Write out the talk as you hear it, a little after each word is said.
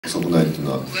Whether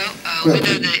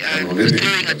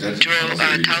throwing a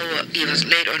towel was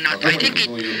late or not, I think it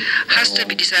has to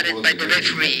be decided by the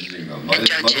referee and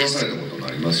judges.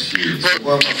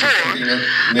 Well, before,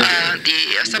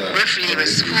 some referee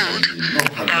was fooled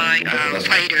by a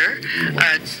fighter,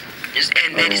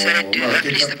 and they decided to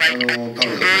finish the fight too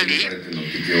early.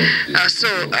 So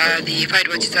the fight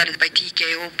was decided by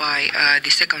TKO by the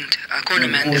second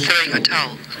cornerman throwing a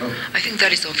towel. I think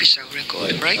that is the official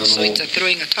record, right? So it's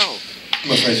throwing a towel.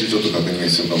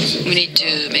 We need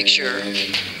to make sure,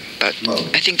 but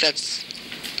I think that's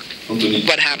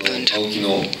what happened. Well,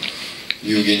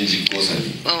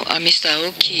 Mr.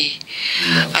 Aoki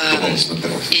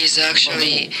is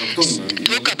actually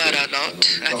talk about a lot,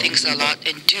 thinks a lot,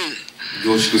 and do.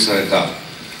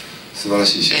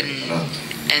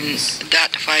 And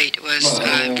that fight was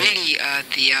really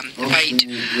the fight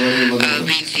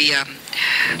with the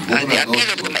appeal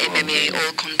of the MMA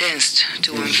all condensed to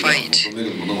one fight. And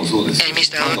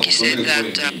Mr. Aoki said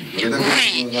that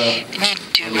we need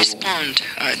to respond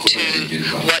to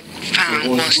what fan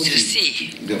wants to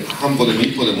see.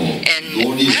 And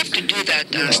we have to do that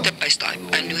step by step.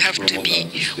 And we have to be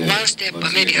one step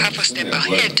or maybe half a step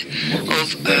ahead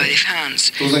of the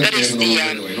fans. That is the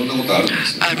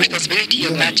responsibility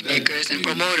of matchmakers and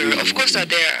promoter. Of course, there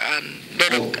are a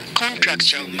lot of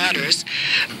contractual matters,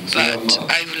 but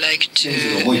I would like to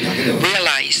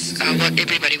realize what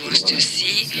everybody wants to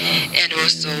see, and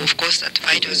also, of course, that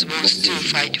fighters want to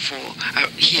fight for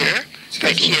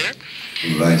right here.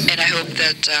 And I hope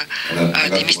that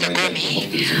Mr. Gomi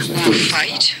will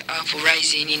fight for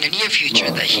Rizin in the near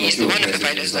future, that he is one of the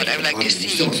fighters that I would like to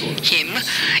see him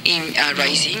in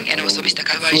Rizin, and also Mr.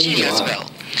 Kawajiri as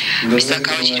well. Mr.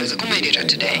 Kawajiri was a commentator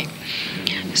today.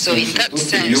 So in that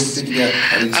sense,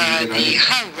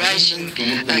 how Rizin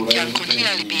can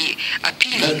continually be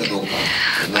appealing,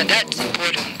 that's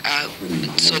important,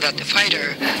 so that the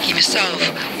fighter himself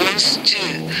wants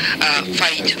to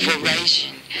fight for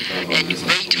Rizin and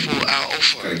wait for our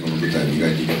offer.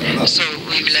 So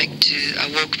we would like to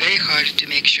work very hard to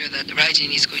make sure that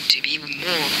Rizin is going to be even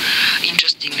more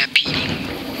interesting and appealing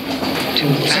to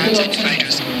fans and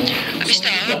fighters. Mr.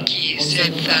 Aoki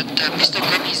said that Mr.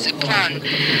 Gomi's plan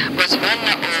was one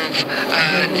of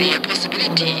the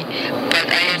possibility, but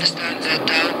I understand that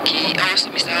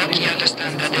Mr. Aoki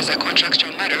understands that there's a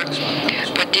contractual matter.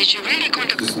 But did you really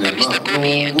contact Mr.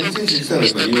 Gomi and talk to Mr.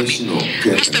 Gomi?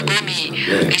 Mr. Gomi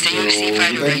is a UFC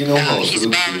fighter right now. He's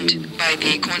bound by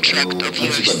the contract of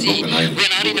UFC. We're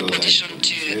not in a position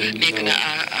to make an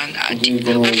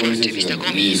offer to Mr.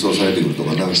 Gomi.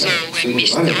 So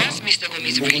once Mr. Gomi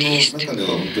is released,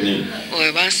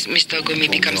 or once Mr. Gomi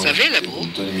becomes available,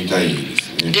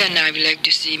 then I would like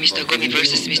to see Mr. Gomi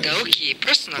versus Mr. Aoki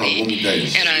personally,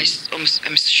 and I'm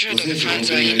sure that the fans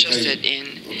are interested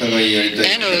in.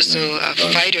 And also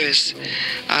fighters,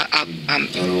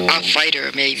 a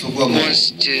fighter maybe want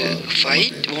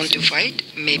to fight.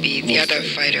 Maybe another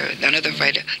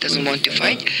fighter doesn't want to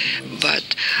fight,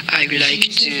 but I would like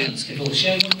to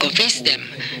convince them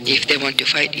if they want to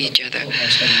fight each other.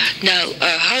 Now,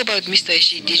 how about Mr.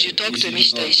 Ishii? Did you talk to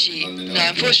Mr. Ishii? Now,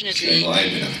 unfortunately, I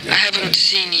haven't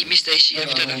seen Mr. Ishii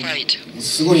after the fight.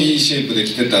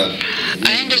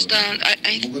 I understand.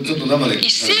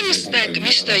 It seems like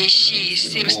Mr. Ishii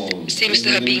seems to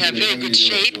have been in very good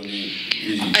shape.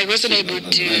 I wasn't able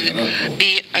to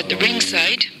be at the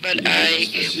ringside, but I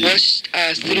watched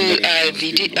through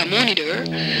the monitor,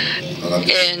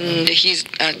 and his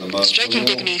striking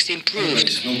techniques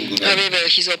improved. However,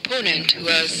 his opponent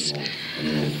was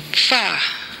far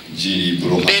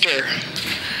better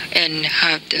and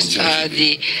had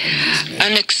the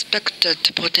unexpected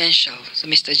potential. So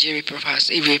Mr. Jiri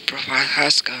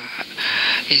Prohaska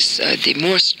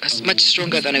is much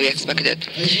stronger than we expected.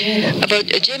 About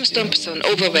James Thompson,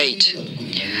 overweight.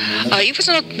 It was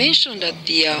not mentioned at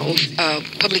the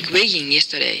public weighing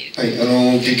yesterday.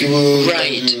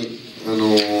 Right.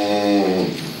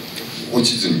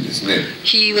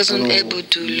 He wasn't able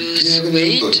to lose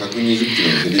weight,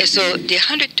 so the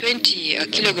 120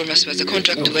 kilograms was the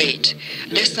contract weight,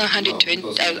 less than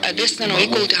or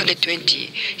equal to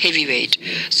 120 heavyweight.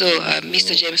 So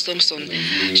Mr. James Thompson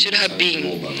should have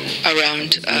been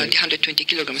around the 120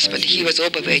 kilograms, but he was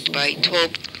overweight by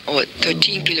 12 or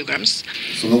 13 kilograms,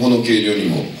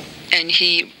 and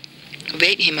he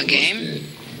weighed him again.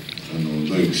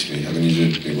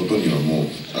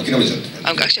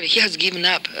 Actually, he has given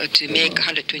up to make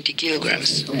 120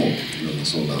 kilograms.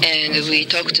 And we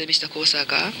talked to Mr.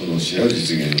 Kosaka,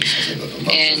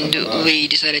 and we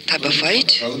decided to have a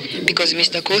fight because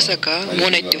Mr. Kosaka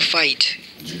wanted to fight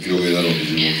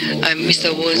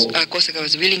Mr. Kosaka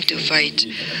was willing to fight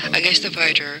against a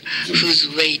fighter whose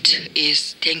weight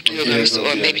is 10 kilograms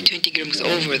or maybe 20 kilograms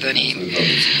over than him.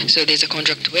 So there's a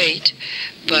contract weight,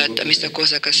 but Mr.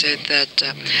 Kosaka said that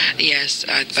yes,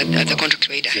 but the contract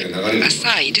weight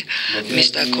aside,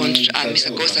 Mr.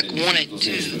 Kosaka wanted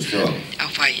to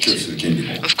fight.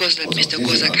 Of course, that Mr.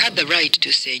 Kosaka had the right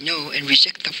to say no and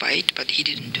reject the fight, but he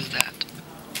didn't do that.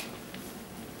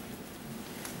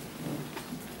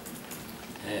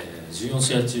 14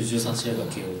試合中13試合が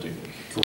KO という